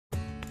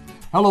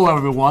Hello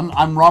everyone,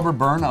 I'm Robert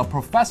Byrne, a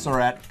professor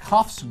at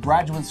CUFS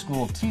Graduate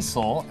School of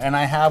TESOL, and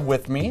I have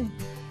with me...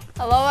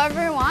 Hello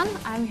everyone,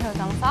 I'm Hyo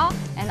Jung-seo,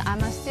 and I'm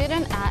a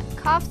student at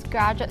CUFS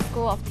Graduate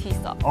School of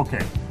TESOL.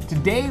 Okay,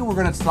 today we're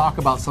going to talk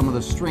about some of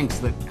the strengths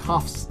that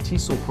CUFS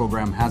TESOL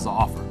program has to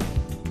offer.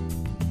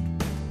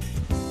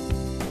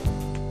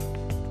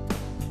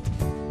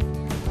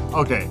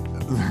 Okay,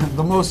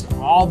 the most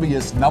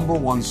obvious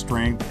 #1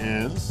 strength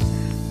is...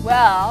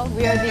 Well,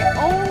 we are the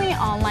only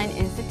online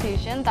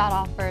institution that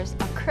offers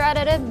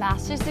accredited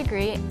master's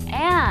degree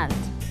and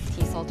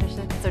TESOL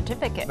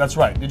certificate. That's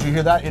right. Did you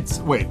hear that?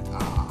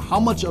 How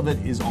much of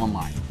it is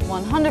online?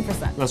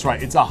 100%. That's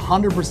right. It's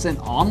 100%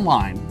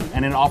 online,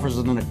 and it offers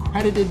an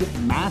accredited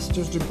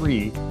master's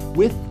degree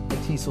with a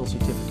TESOL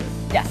certificate.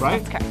 Yes,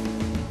 right? that's correct.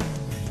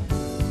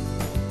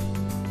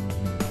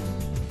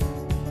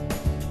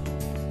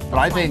 But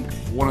I think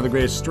one of the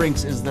greatest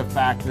strengths is the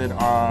fact that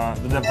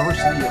the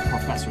diversity of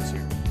professors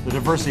here, the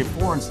diversity of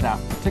foreign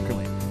staff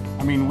particularly.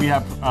 I mean, we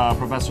have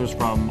professors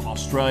from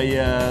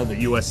Australia, the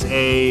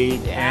USA,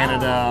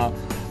 Canada,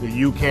 the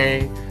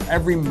UK,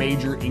 every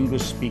major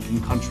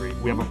English-speaking country.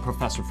 We have a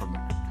professor from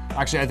there.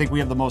 Actually, I think we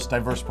have the most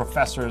diverse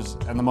professors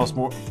and the most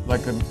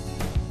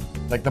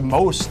the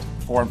most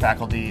foreign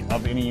faculty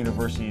of any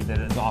university that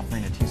is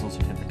offering a TESOL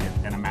certificate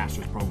and a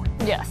master's program.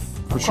 Yes,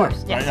 for of sure.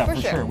 course. Yes, yeah, for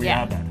sure. We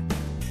have that.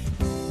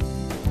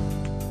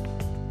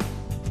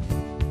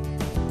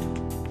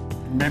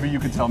 Maybe you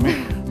could tell me,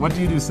 what do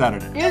you do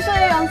Saturday?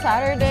 Usually on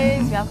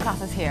Saturdays, we have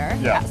classes here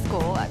at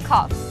school, at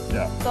CUFS.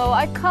 Yeah. So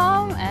I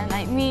come and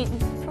I meet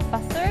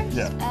professors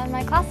and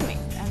my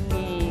classmates, and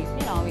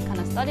we kind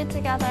of study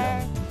together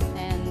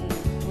and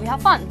we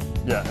have fun.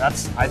 Yeah,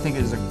 I think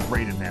is a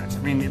great advantage. I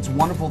mean, it's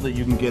wonderful that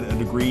you can get a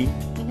degree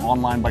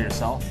online by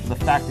yourself. The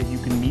fact that you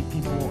can meet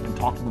people and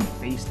talk to them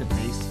face to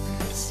face,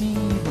 see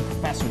the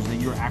professors that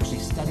you're actually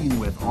studying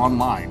with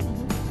online,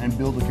 and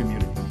build a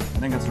community. I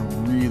think that's a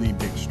really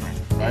big strength.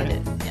 Right?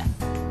 It is, yes.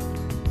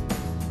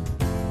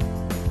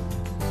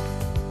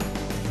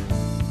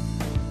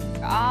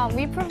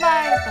 We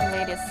provide the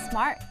latest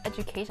smart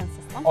education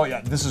system. Oh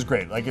yeah, this is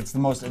great. Like, it's the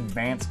most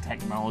advanced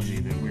technology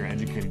that we're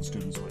educating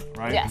students with,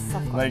 right? Yes,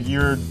 of course. Like,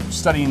 you're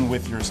studying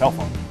with your cell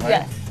phone, right?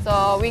 Yes.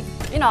 So we,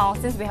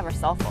 since we have our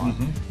cell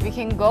phone, we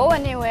can go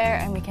anywhere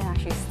and we can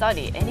actually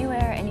study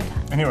anywhere,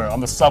 anytime. Anywhere, on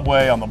the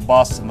subway, on the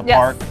bus, in the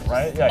park,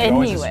 right? Yeah, you're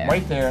always just Anywhere.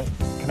 right there,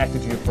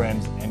 connected to your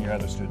friends and your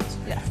other students.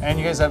 Yes. And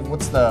you guys have,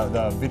 what's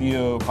the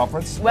video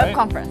conference? Web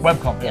conference. Web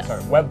conference, Yes.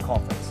 sorry, web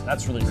conference.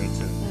 That's really great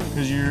too.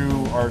 Because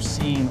you are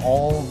seeing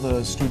all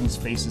the students'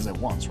 faces at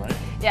once, right?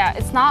 Yeah,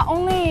 it's not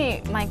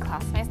only my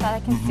classmates that I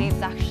can see,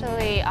 it's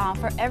actually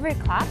for every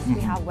class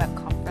we have web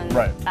conference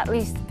at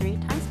least 3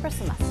 times per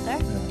semester.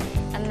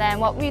 And then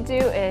what we do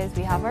is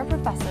we have our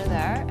professor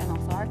there and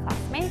also our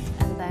classmates,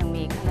 and then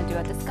we kind of do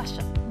a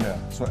discussion. Yeah,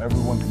 so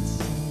everyone can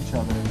see each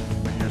other,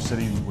 but you're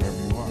sitting wherever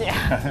you are.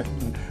 Yeah.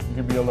 You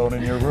can be alone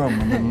in your room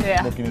and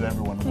then looking at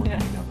everyone and working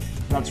together.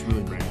 That's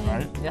really great,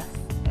 right? Yes.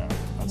 Yeah,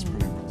 that's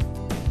pretty impressive.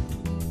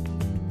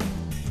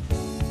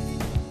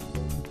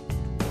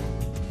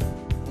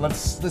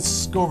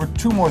 Let's go over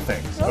 2 more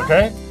things,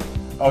 okay?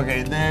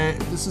 Okay,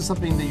 this is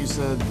something that you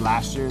said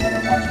last year that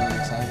everyone's really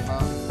excited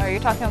about. Are you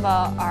talking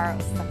about our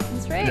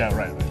acceptance rate? Yeah,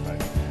 right.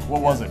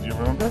 What was it? Do you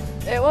remember?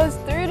 It was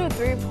 3 to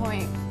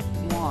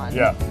 3.1.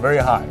 Yeah, very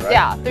high, right?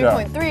 Yeah,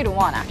 3.3 to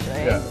 1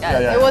 actually.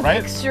 Yeah, it was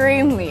right?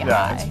 extremely high.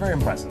 Yeah, it's very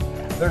impressive.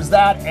 There's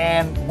that,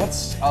 and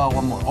what's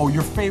one more? Oh,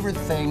 your favorite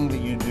thing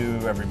that you do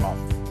every month.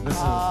 This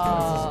is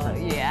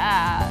pretty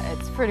yeah,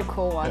 it's a pretty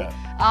cool one.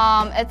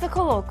 Yeah. It's a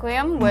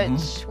colloquium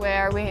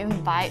where we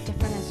invite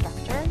different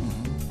instructors.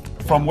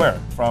 From where?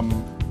 From?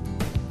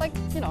 Like,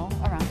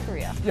 around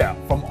Korea. Yeah,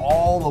 from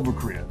all over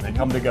Korea. They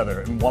come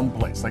together in one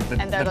place, like the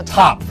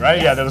top, right?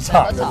 Yes, Yeah, they're the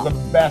top. they're the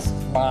best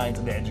minds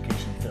in the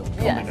education field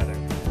come together.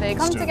 They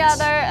come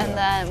together and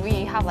then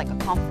we have like a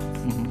conference.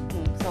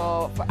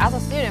 So as a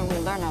student, we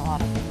learn a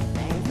lot of different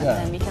things and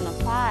then we can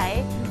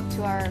apply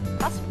to our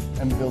classroom.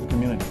 And build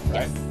community,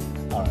 right? Yes.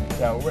 All right.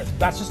 Yeah,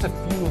 that's just a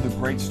few of the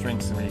great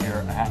strengths that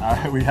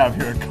we have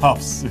here at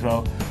CUFS,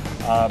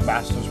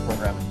 master's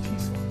program in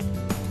TESOL.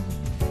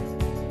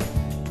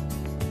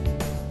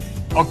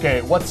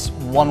 Okay, what's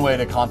one way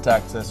to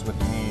contact us with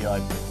any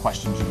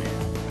questions you may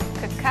have?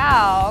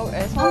 Kakao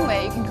is one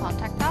way you can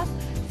contact us.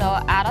 So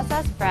add us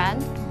as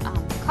friend,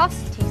 CUFS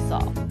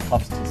TESOL.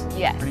 CUFS TESOL.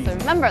 Yes, so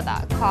remember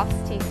that, CUFS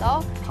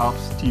TESOL.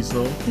 CUFS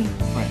TESOL.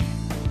 Right.